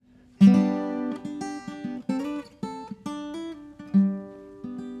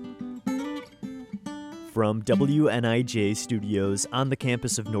From WNIJ Studios on the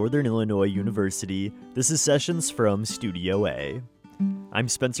campus of Northern Illinois University, this is Sessions from Studio A. I'm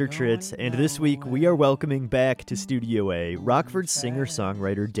Spencer Tritt, and this week we are welcoming back to Studio A Rockford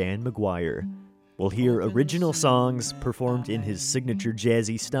singer-songwriter Dan McGuire. We'll hear original songs performed in his signature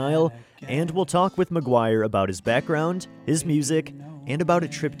jazzy style, and we'll talk with McGuire about his background, his music, and about a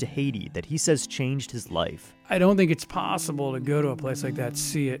trip to Haiti that he says changed his life. I don't think it's possible to go to a place like that,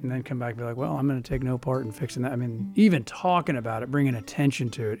 see it, and then come back and be like, well, I'm going to take no part in fixing that. I mean, even talking about it, bringing attention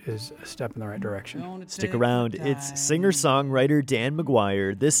to it is a step in the right direction. Stick around. It's singer-songwriter Dan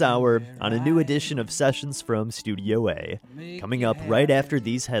McGuire this hour on a new edition of Sessions from Studio A, coming up right after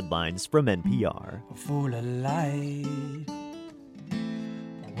these headlines from NPR. Full of light,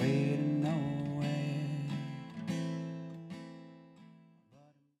 waiting nowhere.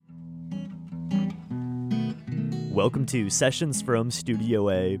 Welcome to Sessions from Studio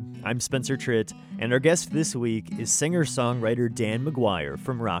A. I'm Spencer Tritt, and our guest this week is singer-songwriter Dan McGuire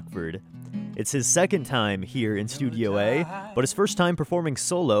from Rockford. It's his second time here in Studio A, but his first time performing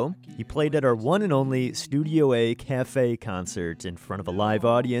solo. He played at our one and only Studio A Cafe concert in front of a live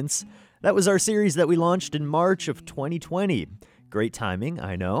audience. That was our series that we launched in March of 2020. Great timing,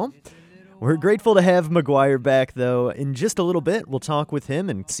 I know. We're grateful to have McGuire back, though. In just a little bit, we'll talk with him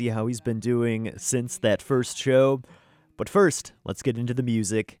and see how he's been doing since that first show. But first, let's get into the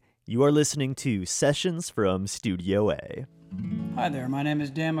music. You are listening to Sessions from Studio A. Hi there, my name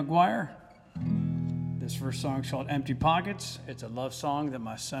is Dan McGuire. This first song is called Empty Pockets. It's a love song that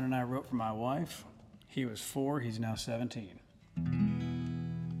my son and I wrote for my wife. He was 4, he's now 17.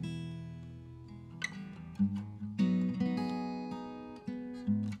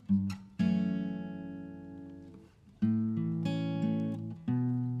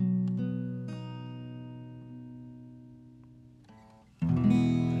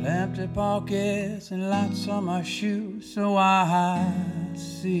 Empty pockets and lights on my shoes, so I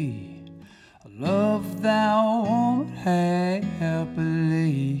see a love thou won't help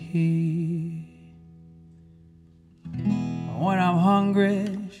believe. When I'm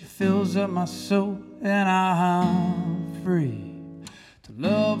hungry, she fills up my soul, and I'm free to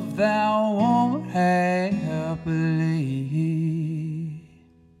love thou won't help believe.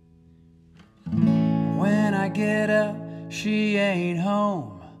 When I get up, she ain't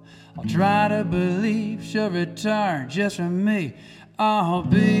home. I'll try to believe she'll return just for me. I'll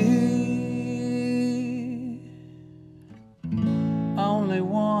be only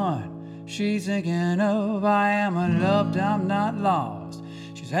one she's thinking of. I am unloved, I'm not lost.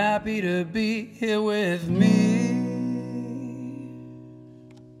 She's happy to be here with me.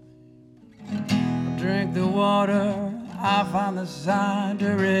 I drink the water, I find the sign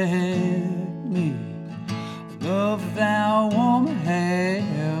direct me. Love thou won't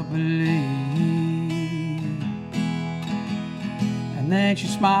help believe. And then she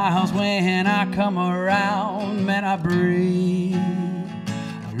smiles when I come around, man, I breathe.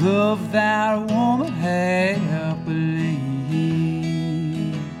 Love thou won't help believe.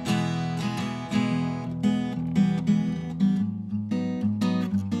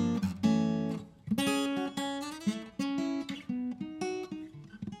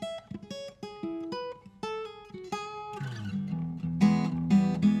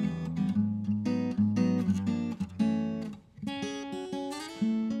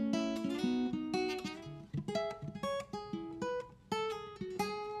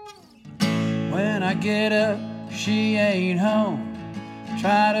 When I get up, she ain't home.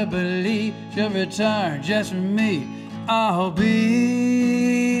 Try to believe she'll return just for me. I'll be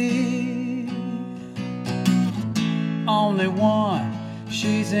only one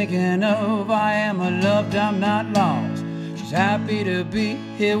she's thinking of. I am unloved, I'm not lost. She's happy to be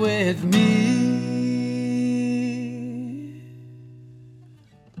here with me.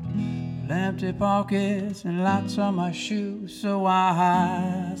 Empty pockets and lights on my shoes, so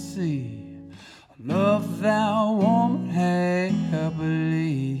I see love thou won't help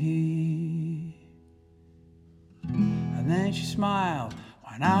believe. And then she smiled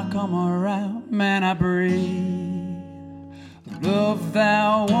when I come around, man, I breathe. Love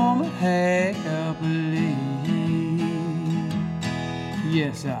thou won't help believe.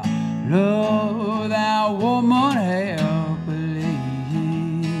 Yes, I love thou won't help believe.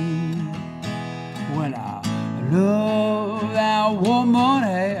 When I love thou won't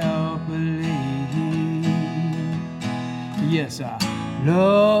help believe. Yes, I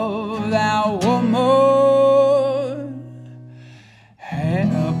love thou woman,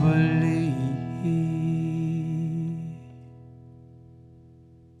 help believe.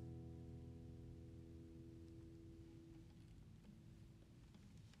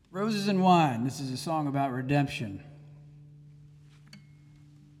 Roses and Wine. This is a song about redemption.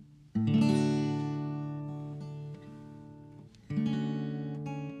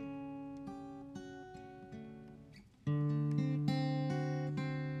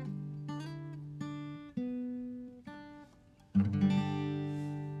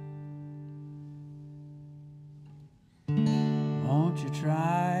 Won't you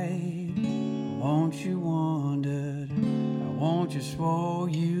try? Won't you wondered? Won't you swore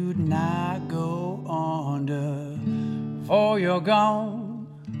you'd not go under? For you're gone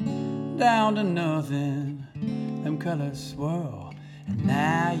down to nothing. Them colors swirl, and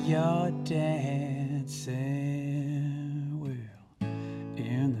now you're dancing. Well,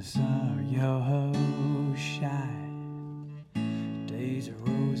 in the sun you're shine. Days of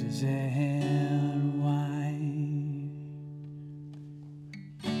roses and wine.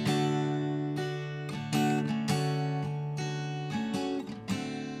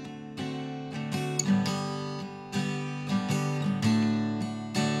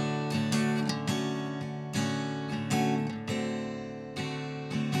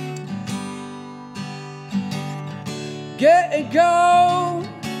 Getting gold,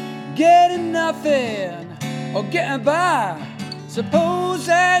 getting nothing, or getting by. Suppose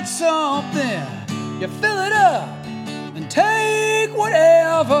that's something. You fill it up and take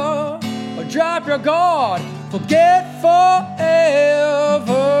whatever, or drop your guard, forget forever.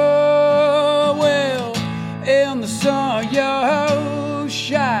 Well, in the sun you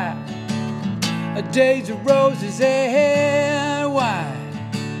shine, days of roses and wine.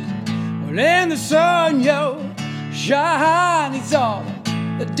 Well, in the sun you shine, it's all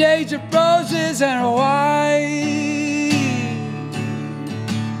the days of roses and wine.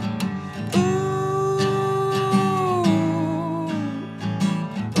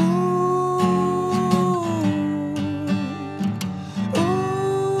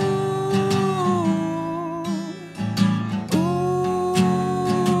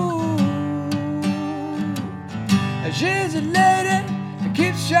 She's a lady that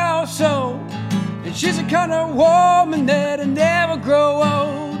keeps your soul, and she's the kind of woman that'll never grow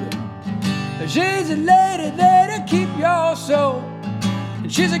old. She's a lady that'll keep your soul,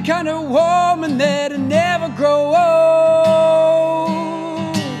 and she's the kind of woman that'll never grow old.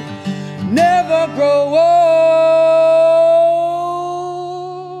 Never grow old.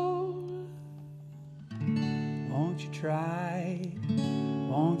 Won't you try?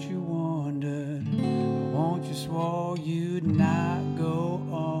 Won't you wonder? Won't you swore you'd not go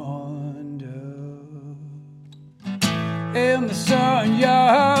under? In the sun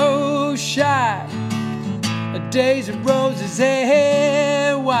you shine, the days of roses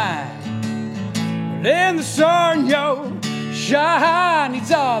and wine. Well, in the sun you shine,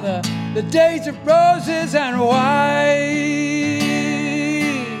 it's all the days of roses and wine.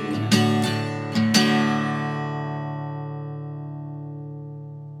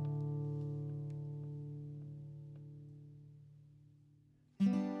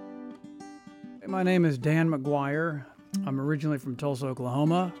 My name is Dan McGuire. I'm originally from Tulsa,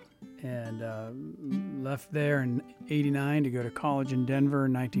 Oklahoma, and left there in '89 to go to college in Denver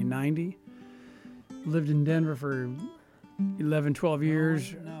in 1990. Lived in Denver for 11, 12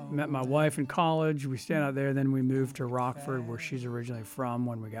 years. Met my wife in college. We stayed out there. Then we moved to Rockford, where she's originally from,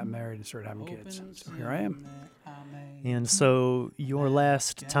 when we got married and started having kids. So here I am. And so your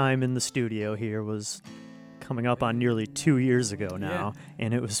last time in the studio here was coming up on nearly 2 years ago now,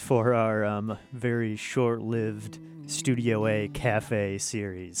 and it was for our very short-lived Studio A Cafe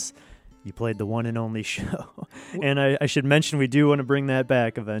series. You played the one and only show. And I should mention we do want to bring that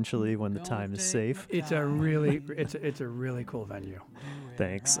back eventually when the time is safe. It's a really cool venue.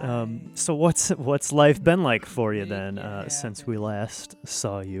 Thanks. So what's life been like for you then since we last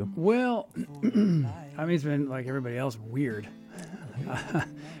saw you? Well, I mean, it's been like everybody else, weird,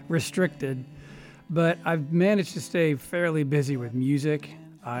 restricted, but I've managed to stay fairly busy with music.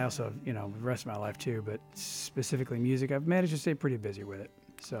 I also, the rest of my life too, but specifically music, I've managed to stay pretty busy with it.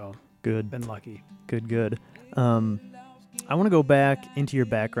 So good. Been lucky. Good. I want to go back into your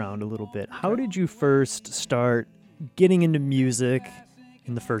background a little bit. How did you first start getting into music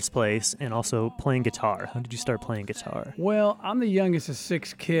in the first place, and also playing guitar? How did you start playing guitar? Well, I'm the youngest of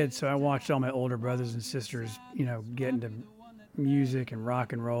 6 kids, so I watched all my older brothers and sisters, get into music and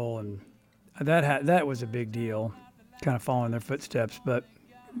rock and roll, and that was a big deal, kind of following their footsteps. But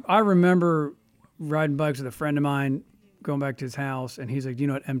I remember riding bikes with a friend of mine, going back to his house, and he's like, "Do you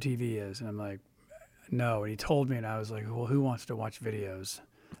know what MTV is?" And I'm like, "No." And he told me, and I was like, "Well, who wants to watch videos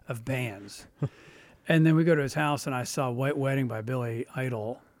of bands?" And then we go to his house, and I saw White Wedding by Billy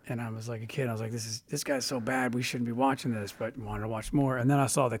Idol, And I was like a kid. I was like, this guy's so bad. We shouldn't be watching this, but wanted to watch more. And then I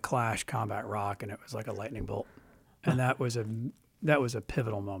saw the Clash Combat Rock, and it was like a lightning bolt. And that was a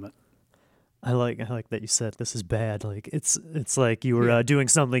pivotal moment. I like that you said this is bad. Like it's like you were doing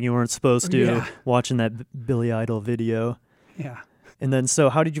something you weren't supposed to, watching that Billy Idol video. Yeah. And then, so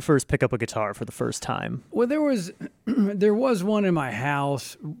how did you first pick up a guitar for the first time? Well, there was one in my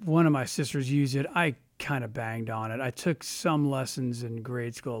house. One of my sisters used it. I kind of banged on it. I took some lessons in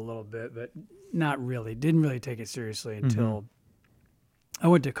grade school a little bit, but not really. Didn't really take it seriously until I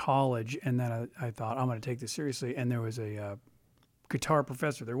went to college, and then I thought, I'm going to take this seriously. And there was a guitar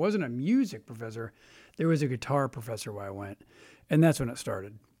professor. There wasn't a music professor. There was a guitar professor where I went, and that's when it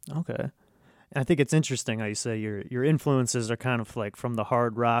started. Okay. I think it's interesting how you say your influences are kind of like from the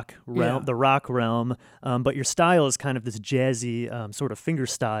hard rock realm, the rock realm, but your style is kind of this jazzy sort of finger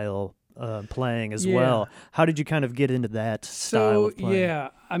style playing as well. How did you kind of get into that style of playing? Yeah,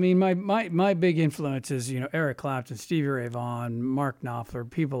 I mean, my big influences, Eric Clapton, Stevie Ray Vaughan, Mark Knopfler,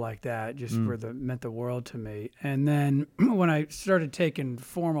 people like that, just meant the world to me. And then when I started taking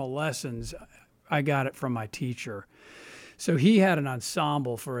formal lessons, I got it from my teacher. So he had an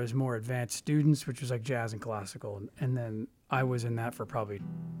ensemble for his more advanced students, which was like jazz and classical. And then I was in that for probably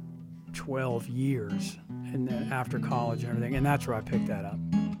 12 years. And then after college and everything. And that's where I picked that up.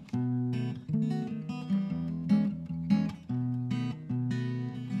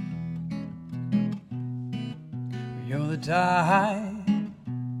 You're the type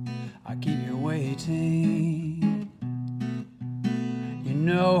I keep you waiting. You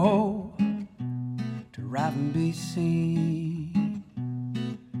know, to ride and be seen.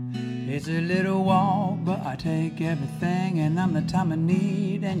 It's a little walk, but I take everything, and I'm the time I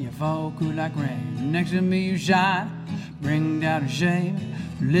need, and you fall cool like rain. Next to me you shine, bring down the shame,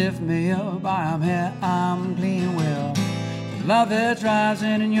 lift me up, I'm here, I'm clean well. The love that's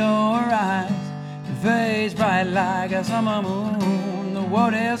rising in your eyes, face bright like a summer moon. The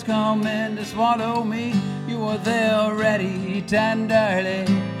world is coming to swallow me. You are there already tenderly.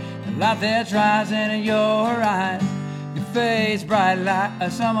 The light that's rising in your eyes, your face bright like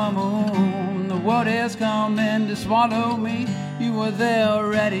a summer moon. The world is coming to swallow me. You were there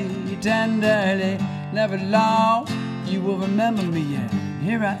already tenderly. Never lost, you will remember me. Yeah,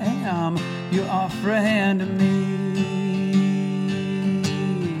 here I am, you are a friend to me.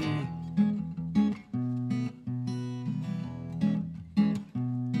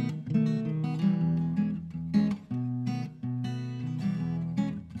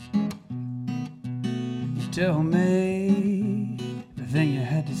 Tell me the thing you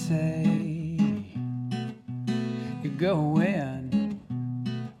had to say. You're going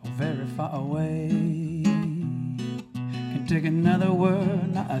very far away. Can take another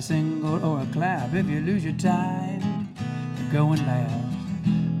word, not a single or a clap. If you lose your time, you're going last.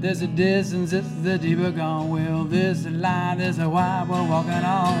 There's a distance, this is the deeper gone. Will this is the line, this is why we're walking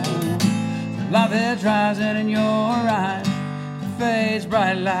on. The light that's rising in your eyes, your face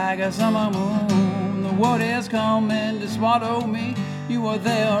bright like a summer moon. What is coming to swallow me? You are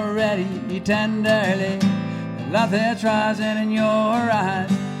there already tenderly. The light that's rising in your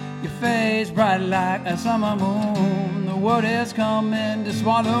eyes, your face bright like a summer moon. The world is coming to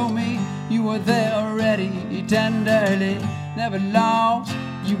swallow me. You are there already tenderly. Never lost,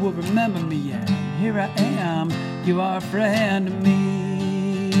 you will remember me. Yeah, here I am, you are a friend to me.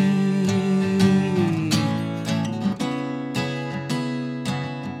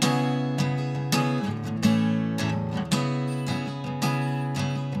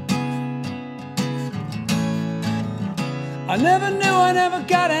 I never knew, I never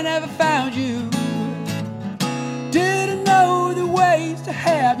got, I never found you. Didn't know the ways to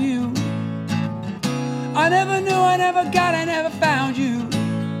have you. I never knew, I never got, I never found you.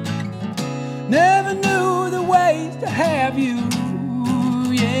 Never knew the ways to have you.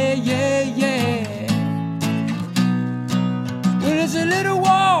 Yeah, yeah, yeah. Well, it's a little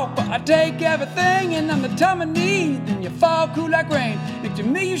walk, but I take everything, and I'm the time I need. Then you fall cool like rain. Next to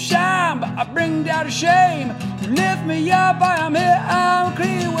me you shine, but I bring down the shame. You lift me up, I am here, I'm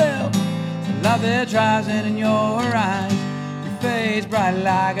clean well. The love that's rising in your eyes, your face bright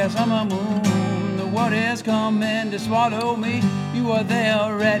like a summer moon. The world is coming to swallow me. You are there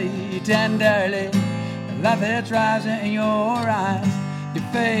already tenderly. The love that's rising in your eyes, your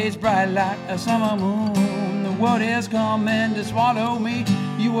face bright like a summer moon. The world is coming to swallow me.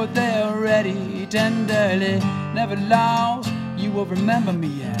 You are there already tenderly. Never lost, you will remember me.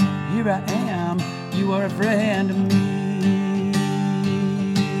 Yeah, here I am, you are a friend to me.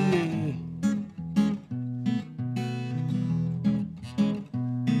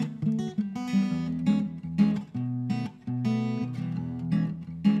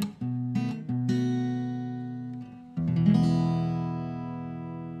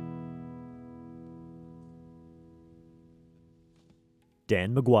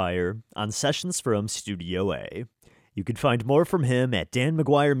 Dan McGuire, on Sessions from Studio A. You can find more from him at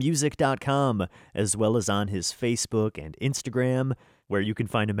danmcguiremusic.com, as well as on his Facebook and Instagram, where you can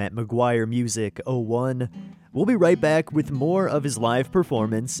find him at McGuireMusic01. We'll be right back with more of his live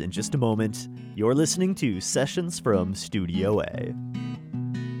performance in just a moment. You're listening to Sessions from Studio A.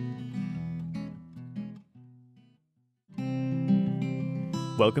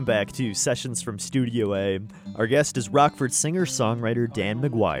 Welcome back to Sessions from Studio A. Our guest is Rockford singer-songwriter Dan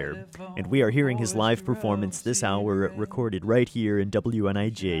McGuire, and we are hearing his live performance this hour recorded right here in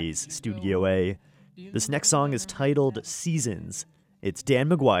WNIJ's Studio A. This next song is titled Seasons. It's Dan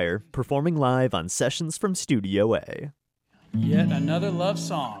McGuire performing live on Sessions from Studio A. Yet another love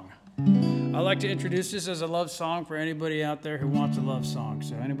song. I like to introduce this as a love song for anybody out there who wants a love song.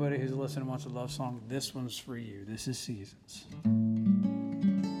 So anybody who's listening wants a love song, this one's for you. This is Seasons.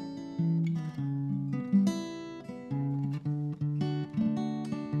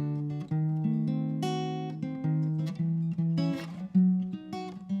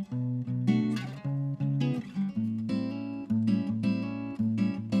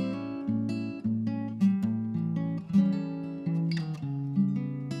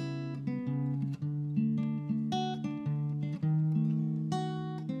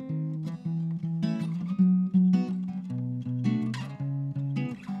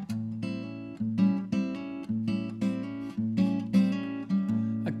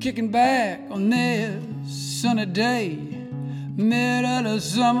 Kicking back on this sunny day, middle of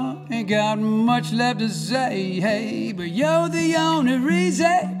summer, ain't got much left to say, hey, but you're the only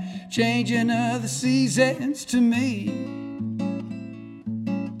reason changing of the seasons to me.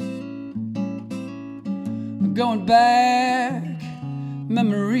 Going back,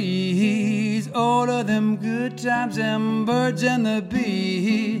 memories, all of them good times and birds and the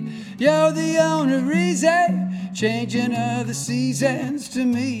bee. You're the only reason changing of the seasons to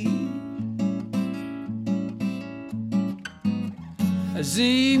me. I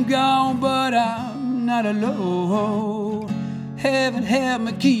seem gone, but I'm not alone. Heaven help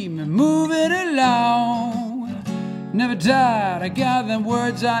me, keep me moving along. Never tired, I got them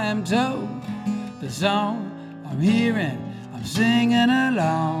words I am told. The song I'm hearing, I'm singing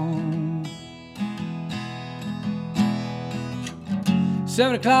along.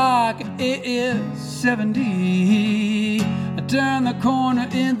 7 o'clock, it is 70. I turn the corner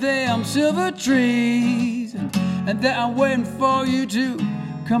in them silver trees, and then I'm waiting for you to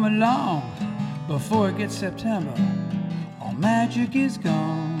come along. Before it gets September, all magic is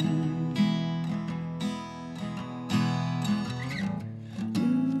gone.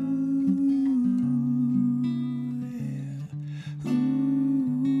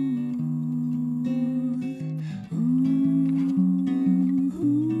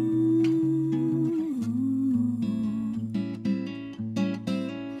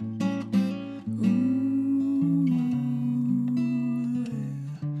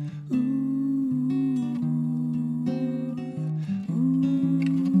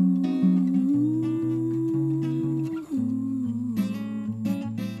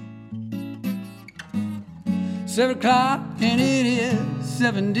 Seven o'clock and it is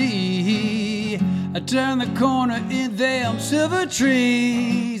 70. I turn the corner in them silver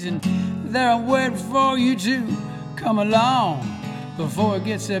trees, and there I'm waiting for you to come along. Before it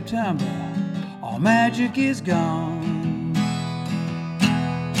gets September, all magic is gone.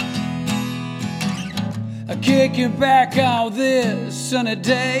 I kick it back on this sunny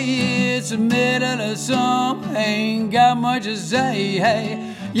day. It's the middle of summer, ain't got much to say.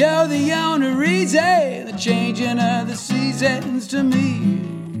 Hey, you're the only reason the changing of the seasons to me.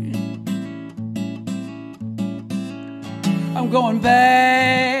 I'm going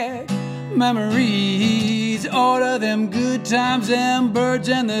back, memories, all of them good times and birds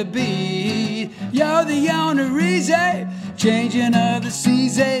and the bee. You're the only reason changing of the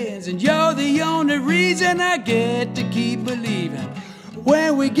seasons, and you're the only reason I get to keep believing.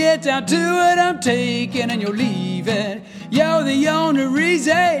 When we get down to it, I'm taking and you're leaving. You're the only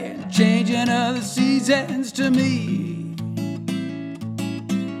reason changing of the seasons to me.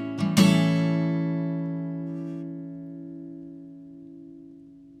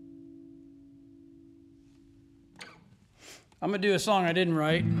 I'm going to do a song I didn't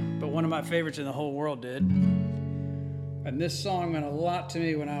write, but one of my favorites in the whole world did. And this song meant a lot to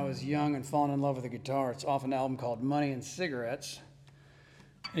me when I was young and falling in love with the guitar. It's off an album called Money and Cigarettes.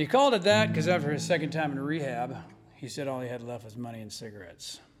 And he called it that because after his second time in rehab, he said all he had left was money and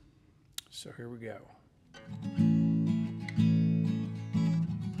cigarettes. So here we go.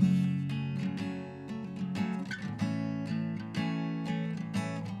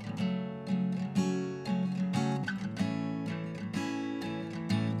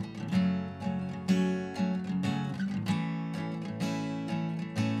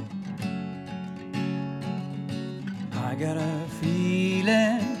 got a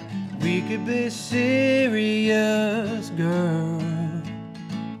feeling we could be serious, girl.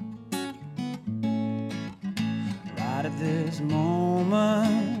 Right at this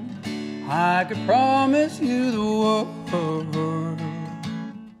moment, I could promise you the world.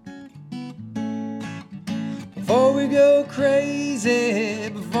 Before we go crazy,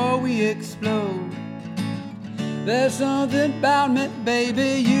 before we explode, there's something about me,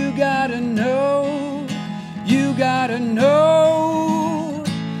 baby, you gotta know. You gotta know.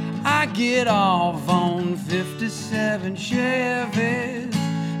 I get off on 57 Chevys.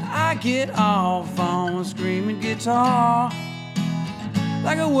 I get off on screaming guitar.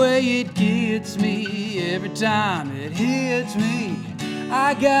 Like the way it gets me every time it hits me.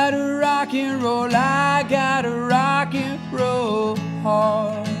 I gotta rock and roll, I gotta rock and roll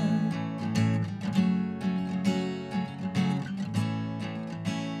hard.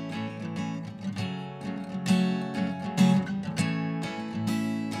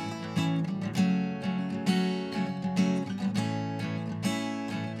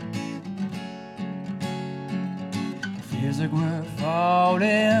 Feels like we're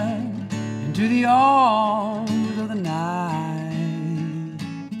falling into the arms of the night.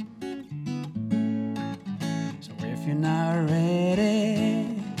 So if you're not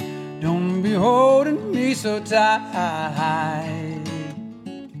ready, don't be holding me so tight.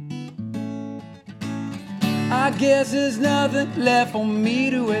 I guess there's nothing left for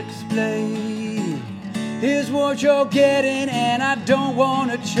me to explain. Here's what you're getting, and I don't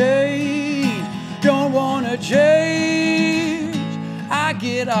wanna change. Don't wanna change. I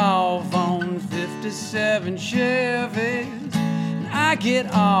get off on 57 Chevys. I get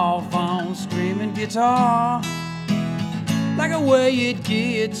off on screaming guitar. Like the way it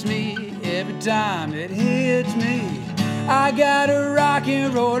gets me every time it hits me. I gotta rock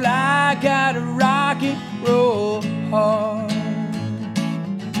and roll, I gotta rock and roll hard.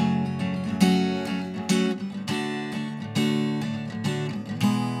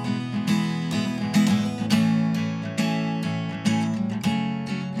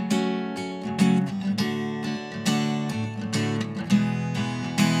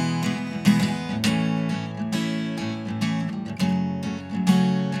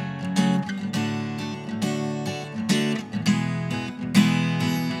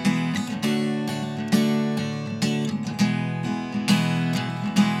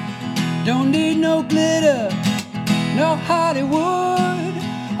 Don't need no glitter, no Hollywood.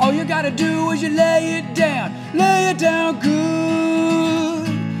 All you gotta do is you lay it down good.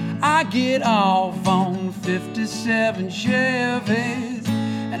 I get off on 57 Chevys,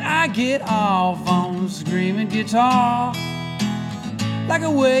 and I get off on screaming guitar. Like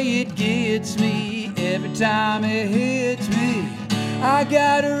the way it gets me every time it hits me. I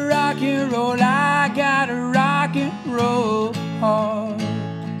gotta rock and roll, I gotta rock and roll hard.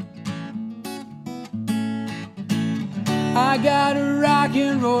 I gotta rock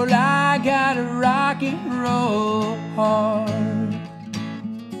and roll, I gotta rock and roll hard.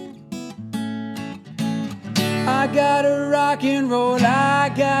 I gotta rock and roll, I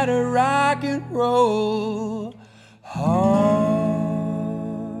gotta rock and roll hard.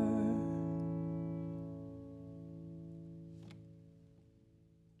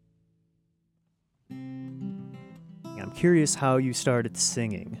 I'm curious how you started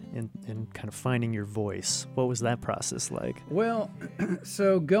singing and kind of finding your voice. What was that process like? Well,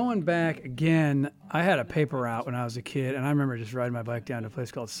 so going back again, I had a paper route when I was a kid, and I remember just riding my bike down to a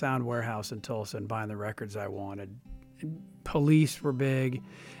place called Sound Warehouse in Tulsa and buying the records I wanted. Police were big,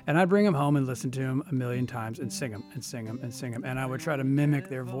 and I'd bring them home and listen to them a million times and sing them and sing them and sing them, and I would try to mimic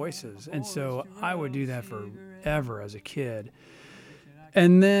their voices. And so I would do that forever as a kid.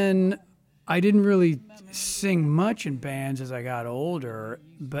 And then I didn't really sing much in bands as I got older,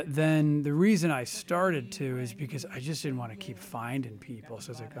 but then the reason I started to is because I just didn't want to keep finding people, so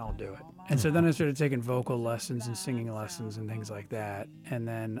I was like, I'll do it. And so then I started taking vocal lessons and singing lessons and things like that, and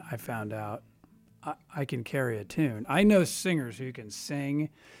then I found out I can carry a tune. I know singers who can sing,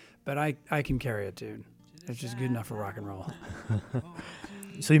 but I can carry a tune. It's just good enough for rock and roll.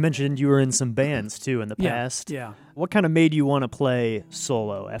 So you mentioned you were in some bands, too, in the past. Yeah. What kind of made you want to play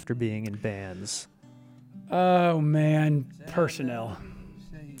solo after being in bands? Oh, man, personnel.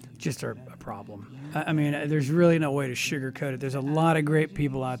 Just a problem. I mean, there's really no way to sugarcoat it. There's a lot of great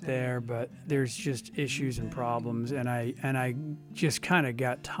people out there, but there's just issues and problems, and I just kind of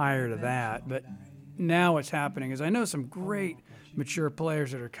got tired of that. But now what's happening is I know some great mature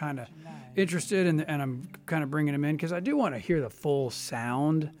players that are kind of interested, and I'm kind of bringing them in because I do want to hear the full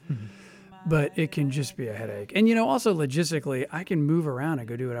sound, but it can just be a headache. And, also logistically, I can move around and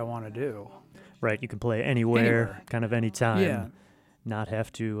go do what I want to do. Right, you can play anywhere. Kind of anytime. Yeah. Not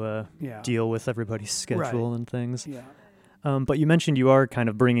have to Yeah. deal with everybody's schedule Right. and things. Yeah. But you mentioned you are kind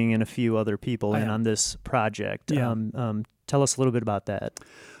of bringing in a few other people I in am. on this project. Yeah. Tell us a little bit about that.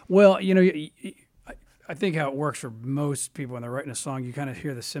 Well, I think how it works for most people when they're writing a song, you kind of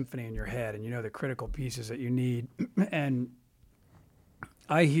hear the symphony in your head and you know the critical pieces that you need. And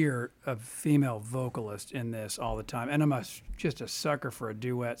I hear a female vocalist in this all the time. And I'm just a sucker for a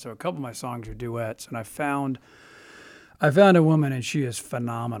duet. So a couple of my songs are duets. And I found a woman and she is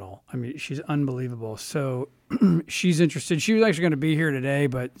phenomenal. I mean, she's unbelievable. So she's interested. She was actually going to be here today,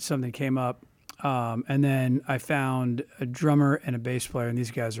 but something came up. And then I found a drummer and a bass player, and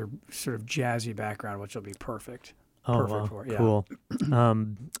these guys are sort of jazzy background, which will be perfect. Oh, Perfect wow. for it, yeah. Cool.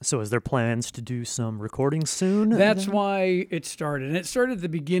 So is there plans to do some recording soon? That's why it started. And it started at the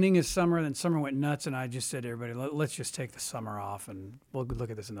beginning of summer, and then summer went nuts, and I just said to everybody, let's just take the summer off, and we'll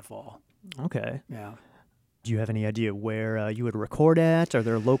look at this in the fall. Okay. Yeah. Do you have any idea where you would record at? Are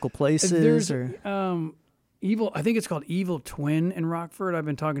there local places? There's or? I think it's called Evil Twin in Rockford. I've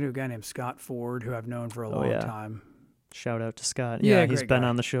been talking to a guy named Scott Ford, who I've known for a long yeah. time. Shout out to Scott. Yeah, he's great been guy.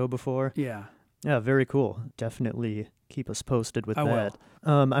 on the show before. Yeah. Yeah, very cool. Definitely keep us posted with I that.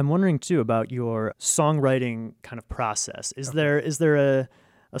 I'm wondering too about your songwriting kind of process. Is there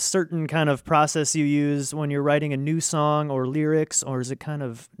a certain kind of process you use when you're writing a new song or lyrics, or is it kind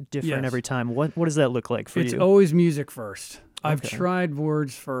of different Yes. every time? What does that look like for It's you? always music first. I've Okay. tried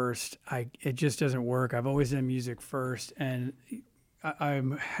words first. It just doesn't work. I've always done music first, and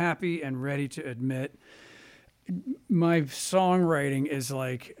I'm happy and ready to admit my songwriting is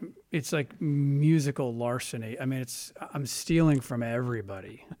like musical larceny. I mean, I'm stealing from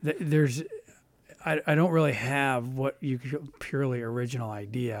everybody. I don't really have what you could purely original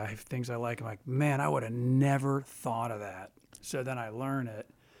idea. I have things I like. I'm like, man, I would have never thought of that. So then I learn it,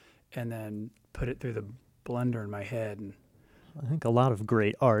 and then put it through the blender in my head, and I think a lot of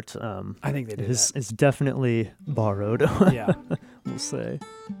great art I think they do is definitely borrowed, that. Yeah. we'll say.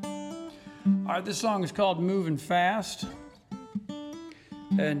 All right, this song is called Moving Fast.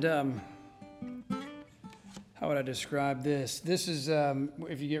 And how would I describe this? This is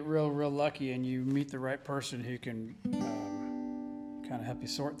if you get real lucky and you meet the right person who can kind of help you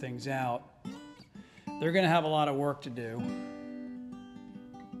sort things out, they're going to have a lot of work to do.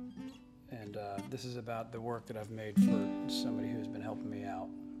 And this is about the work that I've made for somebody who's been helping me out.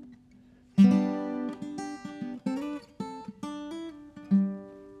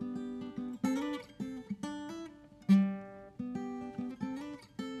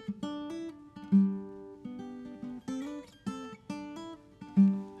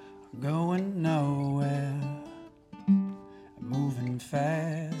 Going nowhere, moving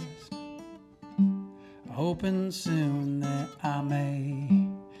fast, hoping soon that I may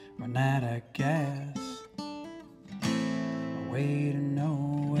run out of gas. My way to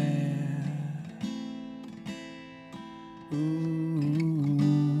nowhere. Ooh.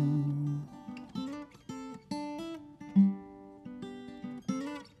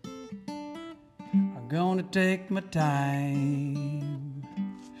 I'm gonna take my time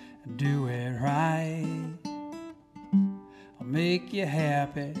and do it right. I'll make you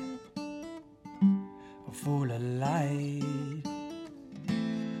happy, full of light.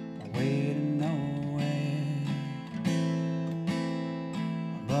 My way to nowhere,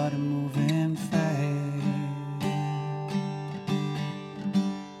 but I'm moving fast.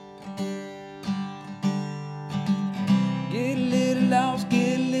 Get a little lost,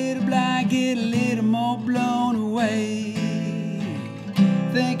 get a little blind, get a little more blown away.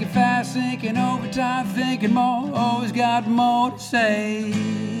 Thinking fast, thinking overtime, thinking more, always got more to say.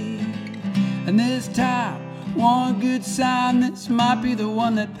 And this time, one good sign, this might be the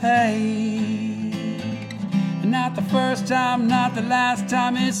one that pays. And not the first time, not the last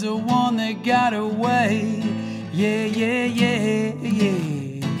time, it's the one that got away. Yeah, yeah, yeah,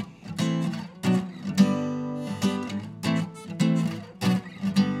 yeah.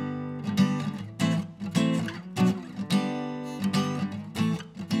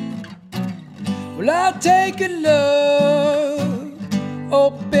 Well, I'll take a look,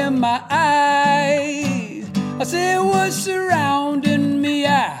 open my eyes. I see what's surrounding me.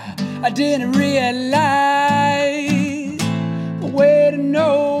 I didn't realize my way to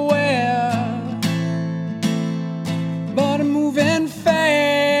nowhere, but I'm moving fast.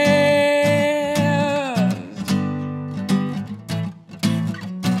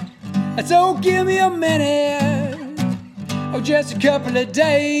 So give me a minute, or just a couple of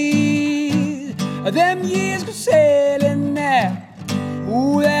days. Them years go sailing now.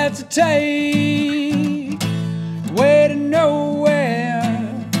 Ooh, that's a take. Way to nowhere.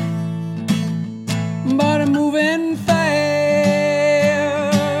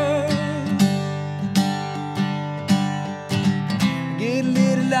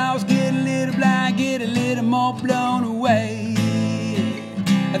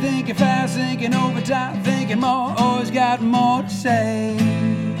 Thinking fast, thinking overtime, thinking more, always got more to say.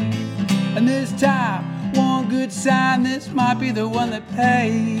 And this time, one good sign, this might be the one that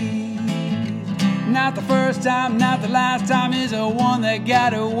pays. Not the first time, not the last time, is the one that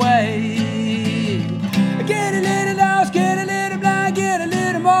got away. Get a little lost, get a little blind, get a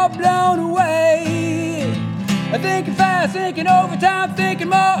little more blown away. Thinking fast, thinking overtime, thinking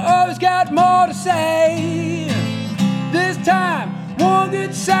more, always got more to say. This time, one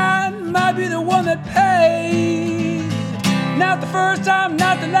good sign might be the one that pays. Not the first time,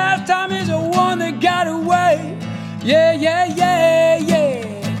 not the last time, is the one that got away. Yeah, yeah, yeah, yeah.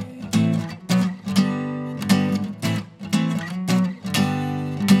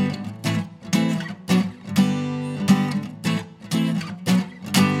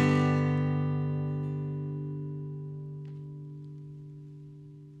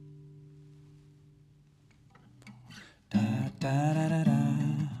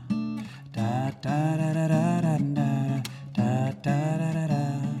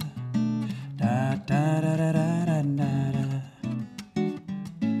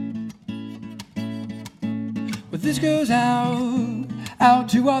 Well, this goes out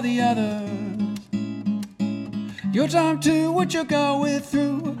to all the others. Your time to what you're going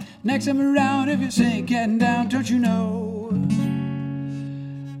through. Next time around, if you're sinking down, don't you know?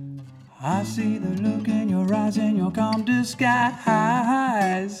 I see the look in your eyes and your calm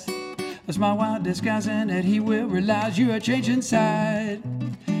disguise. A smile while disguising that he will realize you are changing side.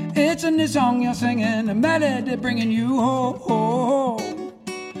 It's a new song you're singing, a melody bringing you home.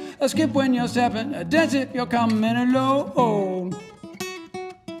 A skip when you're stepping, a dance if you're coming alone.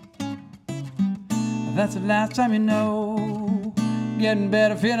 That's the last time you know. Getting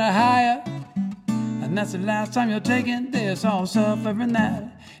better, feeling higher. And that's the last time you're taking this, all suffering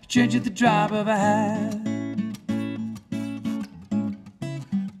that. Changing the drop of a hat.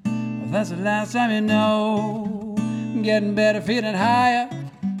 That's the last time you know. Getting better, feeling higher.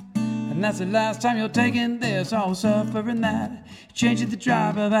 And that's the last time you're taking this, all suffering that. Changing the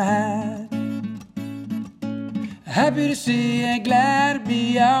drop of a hat. Happy to see and glad to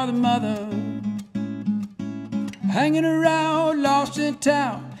be all the mother. Hanging around, lost in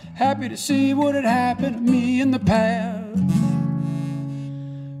town. Happy to see what had happened to me in the past.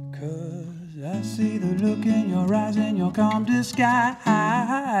 I see the look in your eyes and your calm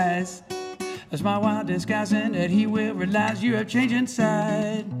disguise. A smile while disguising that he will realize you have changed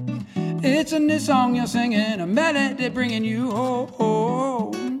inside. It's a new song you're singing, a melody bringing you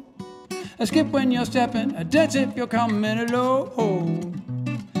home. A skip when you're stepping, a dance if you're coming alone.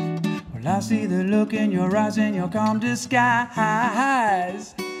 Well, I see the look in your eyes and your calm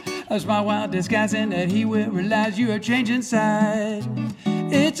disguise. A smile while disguising that he will realize you have changed inside.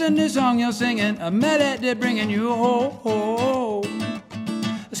 It's a new song you're singing, a melody bringing you home.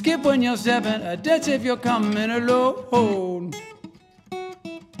 A skip when you're stepping, a dance if you're coming alone.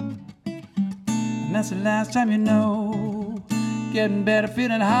 And that's the last time you know. Getting better,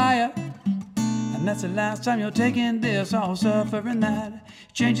 feeling higher. And that's the last time you're taking this, all suffering that.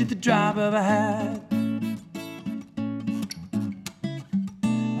 Changing the drop of a hat.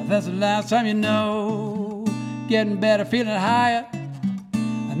 That's the last time you know. Getting better, feeling higher.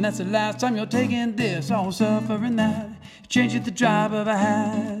 And that's the last time you're taking this, all suffering that. Changing the drop of a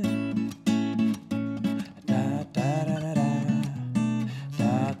hat. Da da da da da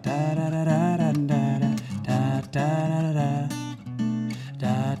da da da da da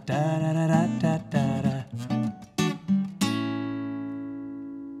da da da da da da.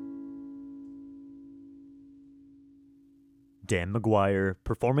 Dan McGuire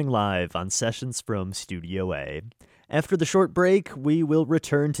performing live on Sessions from Studio A. After the short break, we will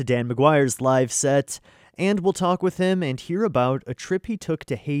return to Dan McGuire's live set, and we'll talk with him and hear about a trip he took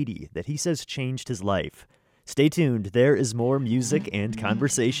to Haiti that he says changed his life. Stay tuned, there is more music and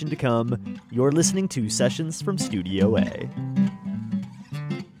conversation to come. You're listening to Sessions from Studio A.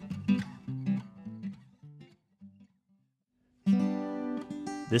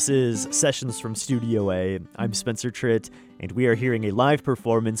 This is Sessions from Studio A. I'm Spencer Tritt, and we are hearing a live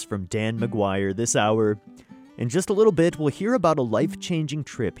performance from Dan McGuire this hour. In just a little bit, we'll hear about a life-changing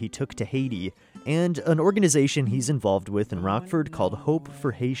trip he took to Haiti and an organization he's involved with in Rockford called Hope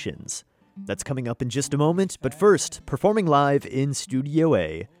for Haitians. That's coming up in just a moment, but first, performing live in Studio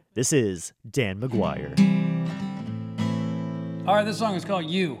A, this is Dan McGuire. All right, this song is called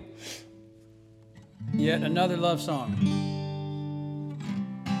You. Yet another love song.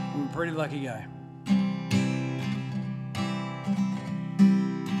 I'm a pretty lucky guy.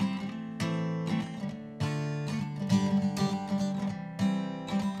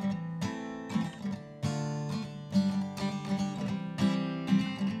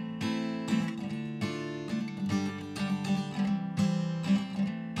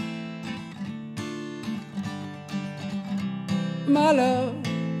 my love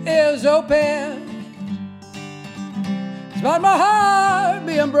is open. It's about my heart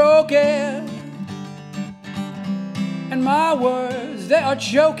being broken, and my words, they are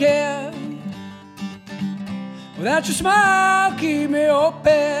choking. Without your smile, keep me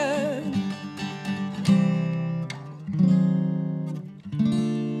open.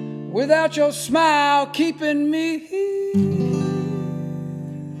 Without your smile, keeping me.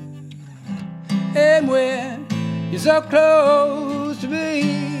 And when you're so close to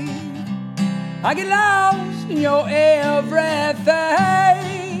me, I get lost in your everything.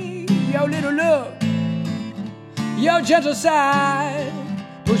 Your little look, your gentle side,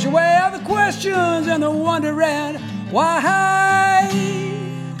 push away all the questions and the wondering why.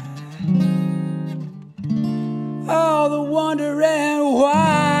 All the wondering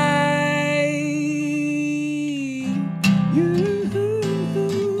why. You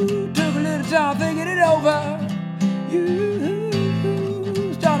took a little time thinking it over.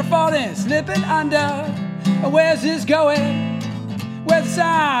 You started falling, slipping under. Where's this going? Where's the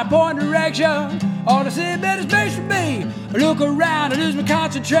sign, point direction? All I see is better space for me. I look around, I lose my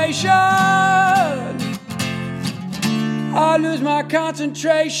concentration. I lose my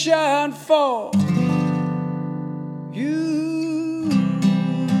concentration for you.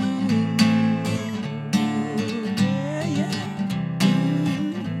 Yeah, yeah.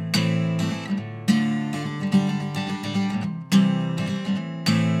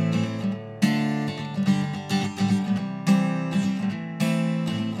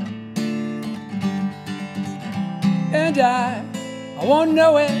 And I won't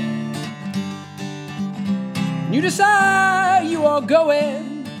know it. When you decide you are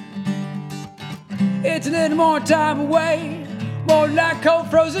going, it's a little more time away, more like cold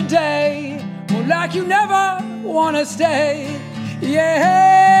frozen day, more like you never wanna stay.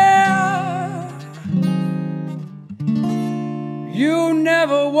 Yeah, you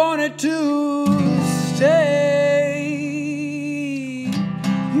never wanted to stay.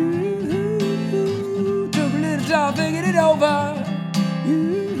 You took a little time thinking it over.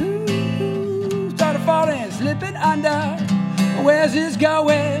 You started falling, slipping under. Where's this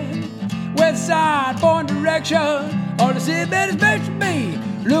going? West side, point direction. All I see is better space for me.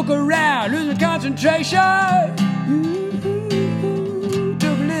 Look around, lose my concentration.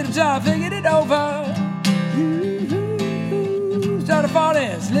 Took a little time thinking it over. Started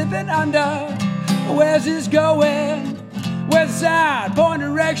falling, slipping under. Where's this going? West side, point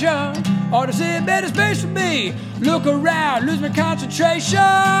direction. All I see is better space for me. Look around, lose my concentration.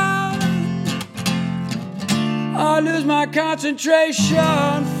 I lose my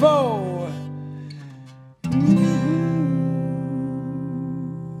concentration for.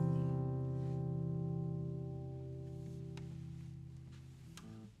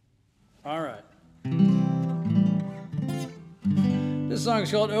 All right. This song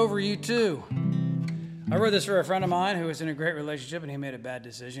is called Over You Too. I wrote this for a friend of mine who was in a great relationship and he made a bad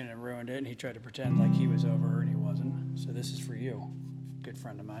decision and ruined it, and he tried to pretend like he was over her and he wasn't. So this is for you, good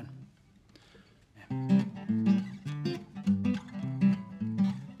friend of mine. Yeah.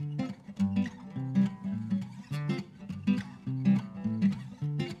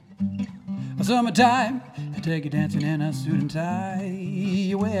 Summertime, I take you dancing in a suit and tie.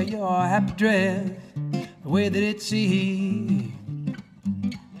 You wear your happy dress the way that it's seen.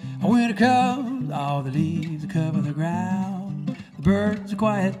 Winter comes, all the leaves cover the ground. The birds are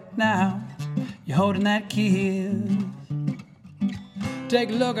quiet now, you're holding that kiss.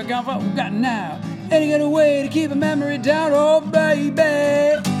 Take a look, I got what we got now. Ain't got a way to keep a memory down, oh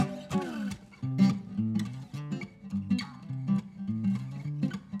baby.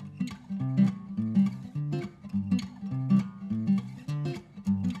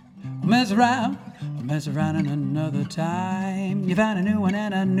 I'll mess around in another time. You find a new one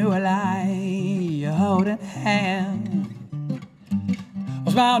and a newer line. You're holding hands.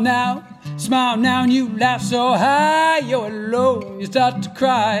 Oh, smile now, and you laugh so high. You're alone, you start to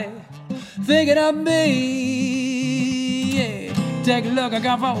cry, thinking of me. Yeah. Take a look, I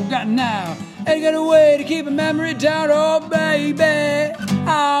got what we got now. Ain't got a way to keep a memory down, oh baby.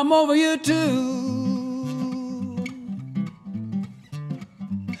 I'm over you too.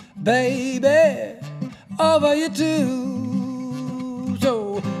 Baby, over you too.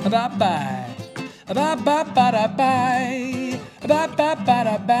 So bye-bye, bye-bye-bye-bye, bye-bye-bye-bye,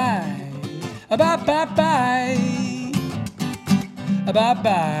 bye-bye-bye,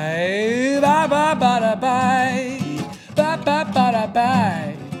 bye-bye, bye-bye-bye-bye,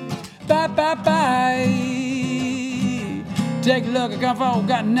 bye-bye-bye-bye, bye-bye-bye. Take a look, I got what we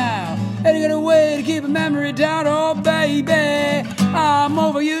got now. Ain't got a way to keep a memory down, oh baby. I'm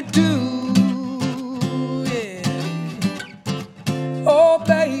over you too, yeah. oh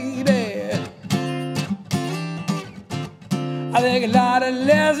baby. I think a lot of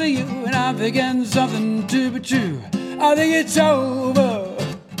less of you, and I'm thinking something to be true. I think it's over.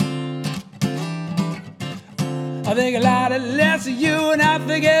 I think a lot of less of you, and I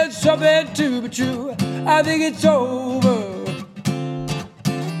think it's something to be true. I think it's over.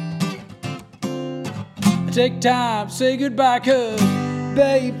 Take time, say goodbye, 'cause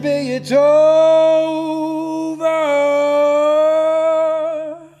baby, it's over.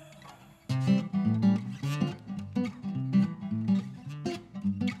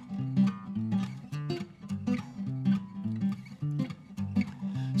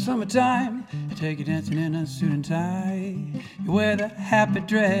 Summertime, you take you dancing in a suit and tie. You wear the happy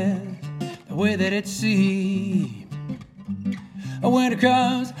dress, the way that it seems. When winter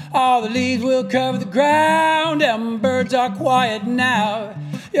comes, all the leaves will cover the ground. Them birds are quiet now.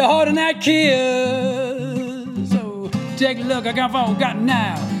 You're holding that kiss. So take a look, I got forgotten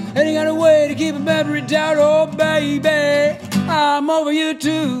now. Ain't got a way to keep a memory down. Oh baby, I'm over you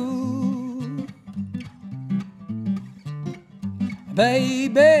too.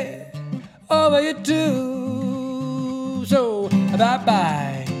 Baby, over you too. So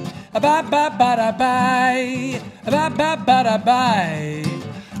bye-bye. Bye-bye-bye-bye. Bye-bye-bye-bye.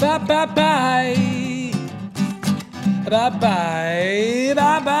 Bye-bye-bye. Bye-bye.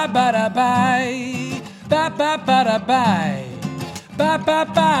 Bye-bye-bye-bye. Bye-bye-bye-bye.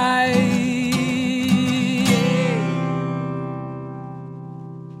 Bye-bye-bye.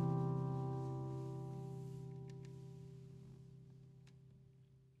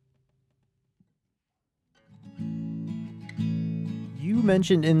 You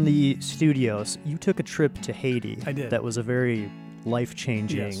mentioned in the studios you took a trip to Haiti. I did. That was a very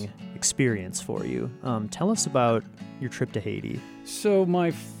life-changing experience for you. Tell us about your trip to Haiti. So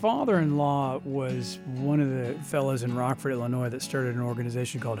my father-in-law was one of the fellows in Rockford, Illinois, that started an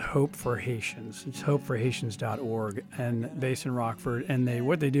organization called Hope for Haitians. It's hopeforhaitians.org, and based in Rockford. And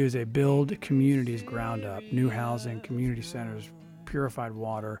what they do is they build communities ground up, new housing, community centers, purified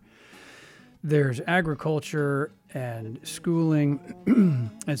water. There's agriculture and schooling,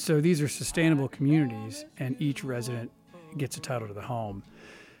 and so these are sustainable communities, and each resident gets a title to the home.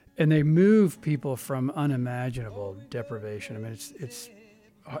 And they move people from unimaginable deprivation. I mean,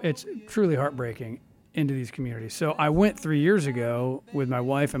 it's truly heartbreaking into these communities. So I went 3 years ago with my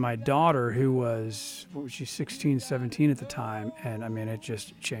wife and my daughter, who was, she's 16, 17 at the time, and I mean, it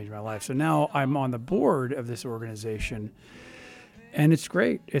just changed my life. So now I'm on the board of this organization. And it's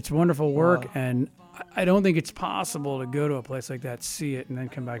great. It's wonderful work. Wow. And I don't think it's possible to go to a place like that, see it, and then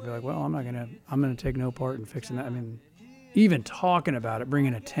come back and be like, well, I'm going to take no part in fixing that. I mean, even talking about it,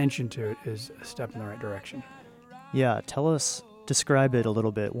 bringing attention to it is a step in the right direction. Yeah. Describe it a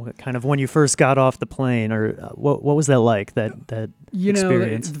little bit. What, kind of when you first got off the plane, or what was that like, that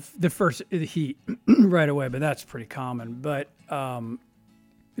experience? The heat right away, but that's pretty common. But,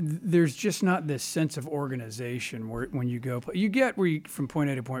 there's just not this sense of organization where when you go, you get from point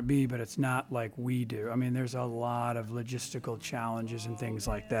A to point B, but it's not like we do. I mean, there's a lot of logistical challenges and things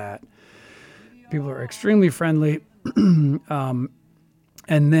like that. People are extremely friendly. And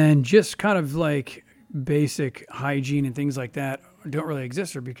then just kind of like basic hygiene and things like that don't really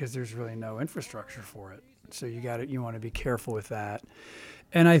exist there because there's really no infrastructure for it. So you want to be careful with that.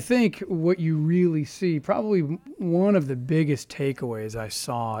 And I think what you really see, probably one of the biggest takeaways I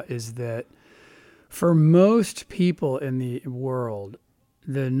saw, is that for most people in the world,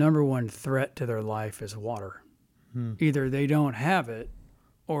 the number one threat to their life is water. Either they don't have it,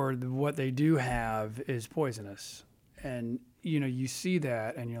 or what they do have is poisonous. And, you see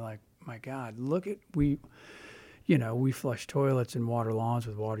that and you're like, my God, we flush toilets and water lawns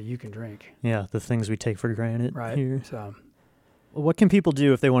with water you can drink. Yeah, the things we take for granted here. So, what can people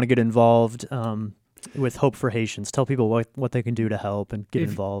do if they want to get involved with Hope for Haitians? Tell people what they can do to help and get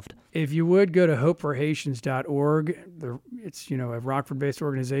involved. If you would, go to hopeforhaitians.org. It's, a Rockford-based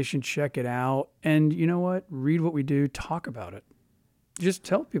organization. Check it out. And you know what? Read what we do. Talk about it. Just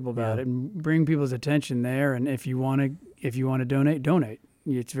tell people about it and bring people's attention there. And if you want to donate.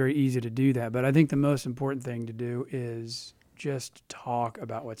 It's very easy to do that. But I think the most important thing to do is just talk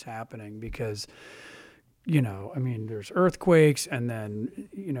about what's happening, because there's earthquakes, and then,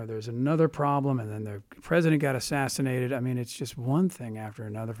 there's another problem, and then the president got assassinated. I mean, it's just one thing after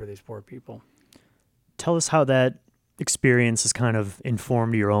another for these poor people. Tell us how that experience has kind of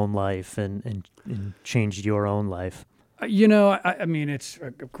informed your own life and changed your own life. I mean, it's,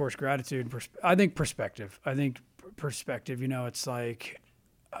 of course, gratitude. I think perspective. It's like,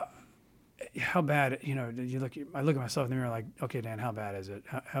 how bad, I look at myself in the mirror like, okay, Dan, how bad is it?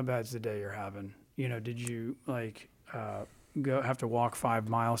 How bad is the day you're having? Did you have to walk 5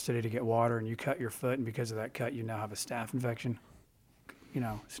 miles today to get water, and you cut your foot, and because of that cut, you now have a staph infection.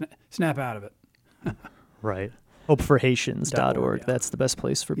 Snap out of it. Right. Hopeforhaitians.org. Yeah. That's the best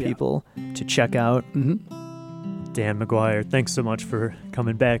place for people to check out. Mm-hmm. Dan McGuire, thanks so much for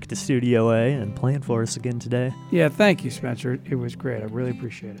coming back to Studio A and playing for us again today. Yeah, thank you, Spencer. It was great. I really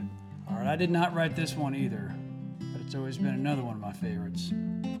appreciate it. All right, I did not write this one either, but it's always been another one of my favorites.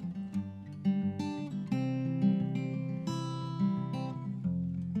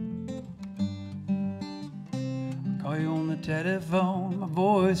 Call you on the telephone, my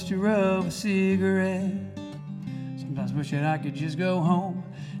voice to rub a cigarette. Sometimes wish that I could just go home,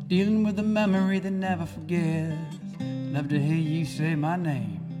 dealing with the memory that never forgets. Love to hear you say my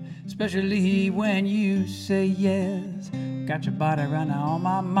name, especially when you say yes. Got your body right now on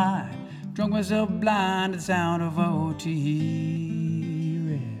my mind, drunk myself blind to the sound of O.T.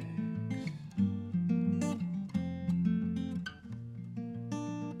 Rex.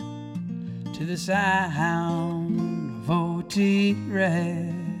 To the sound of O.T.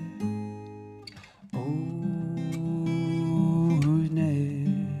 Rex.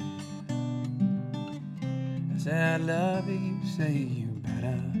 I love you, you say you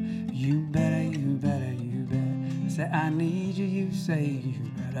better, you better, you better, you better. I say I need you, you say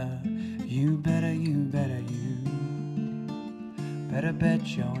you better, you better, you better, you better bet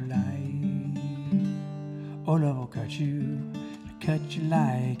your life. Oh, love will cut you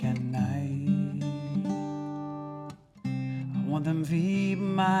like a knife. I want them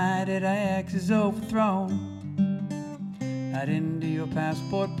feeble-minded axes overthrown. Right into your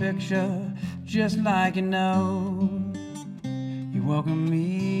passport picture, just like you know. You welcome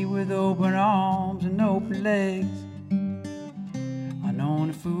me with open arms and open legs. I know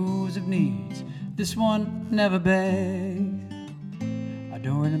the fools of needs, this one never begs. I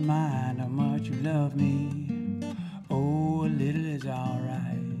don't really mind how much you love me. Oh, a little is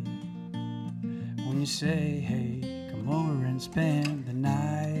alright. When you say, hey, come over and spend the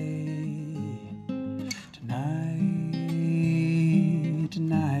night.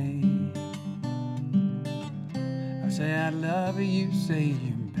 Tonight. I say I love you, you say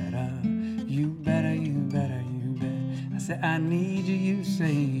you better, you better, you better, you better. I say I need you, you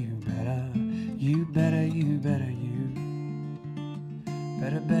say you better, you better, you better, you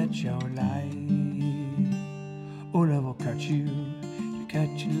better bet your life. Oh, love will cut you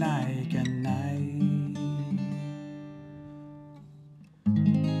like a knife.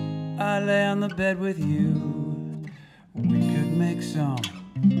 I lay on the bed with you. We could make some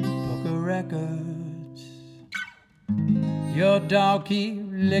book of records. Your dog keep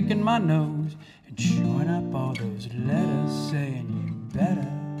licking my nose and chewing up all those letters saying you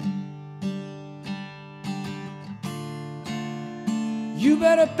better. You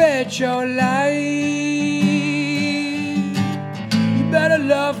better bet your life. You better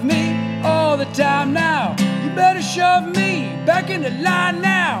love me all the time now. You better shove me back in the line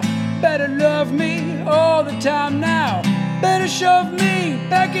now. Better love me all the time now. Better shove me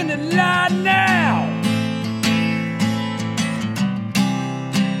back in the line now.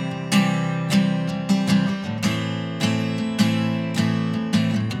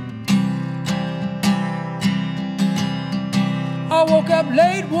 I woke up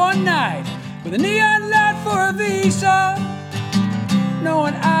late one night with a neon light for a visa,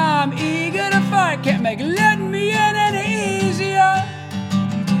 knowing I'm eager to fight, can't make letting me in any easier.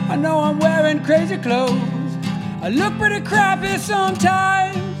 I know I'm wearing crazy clothes, I look pretty crappy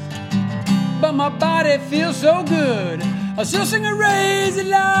sometimes, but my body feels so good. I still sing a crazy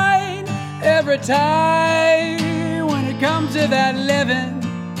line every time. When it comes to that living,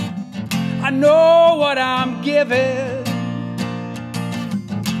 I know what I'm giving.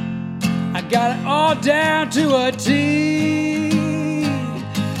 I got it all down to a T.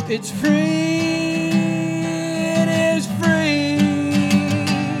 It's free, it is free.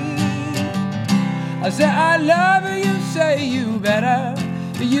 I say I love you, you say you better,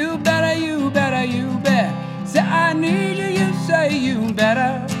 you better, you better, you better. Say I need you, you say you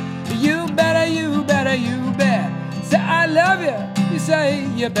better, you better, you better, you better. Say I love you, you say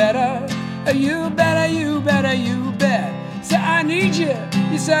you better, you better, you better, you better. Say I need you,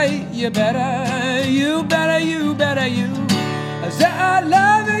 you say you better, you better, you better, you. I say I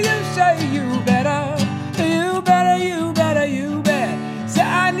love you, you say you better, you better, you better, you better. Say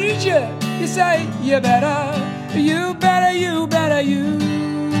I need you, you say you better, you better, you better, you.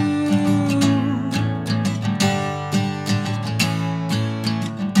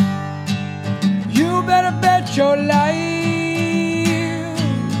 You better bet your life,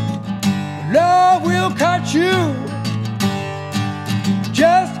 love will cut you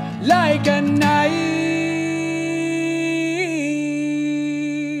just like a knife.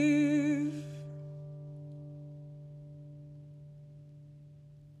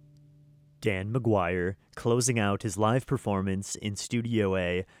 Dan McGuire, closing out his live performance in Studio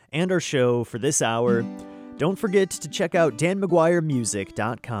A and our show for this hour. Don't forget to check out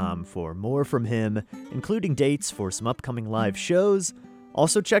danmcguiremusic.com for more from him, including dates for some upcoming live shows.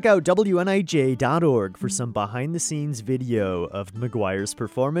 Also check out WNIJ.org for some behind-the-scenes video of McGuire's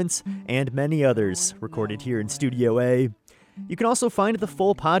performance and many others recorded here in Studio A. You can also find the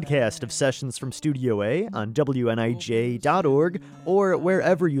full podcast of Sessions from Studio A on WNIJ.org or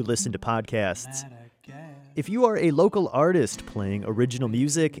wherever you listen to podcasts. If you are a local artist playing original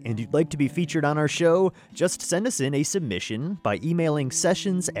music and you'd like to be featured on our show, just send us in a submission by emailing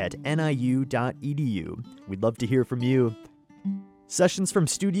sessions@niu.edu. We'd love to hear from you. Sessions from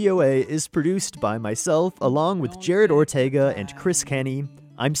Studio A is produced by myself, along with Jared Ortega and Chris Kenny.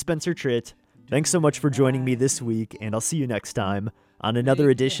 I'm Spencer Tritt. Thanks so much for joining me this week, and I'll see you next time on another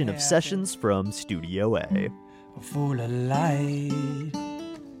edition of Sessions from Studio A. Full of light,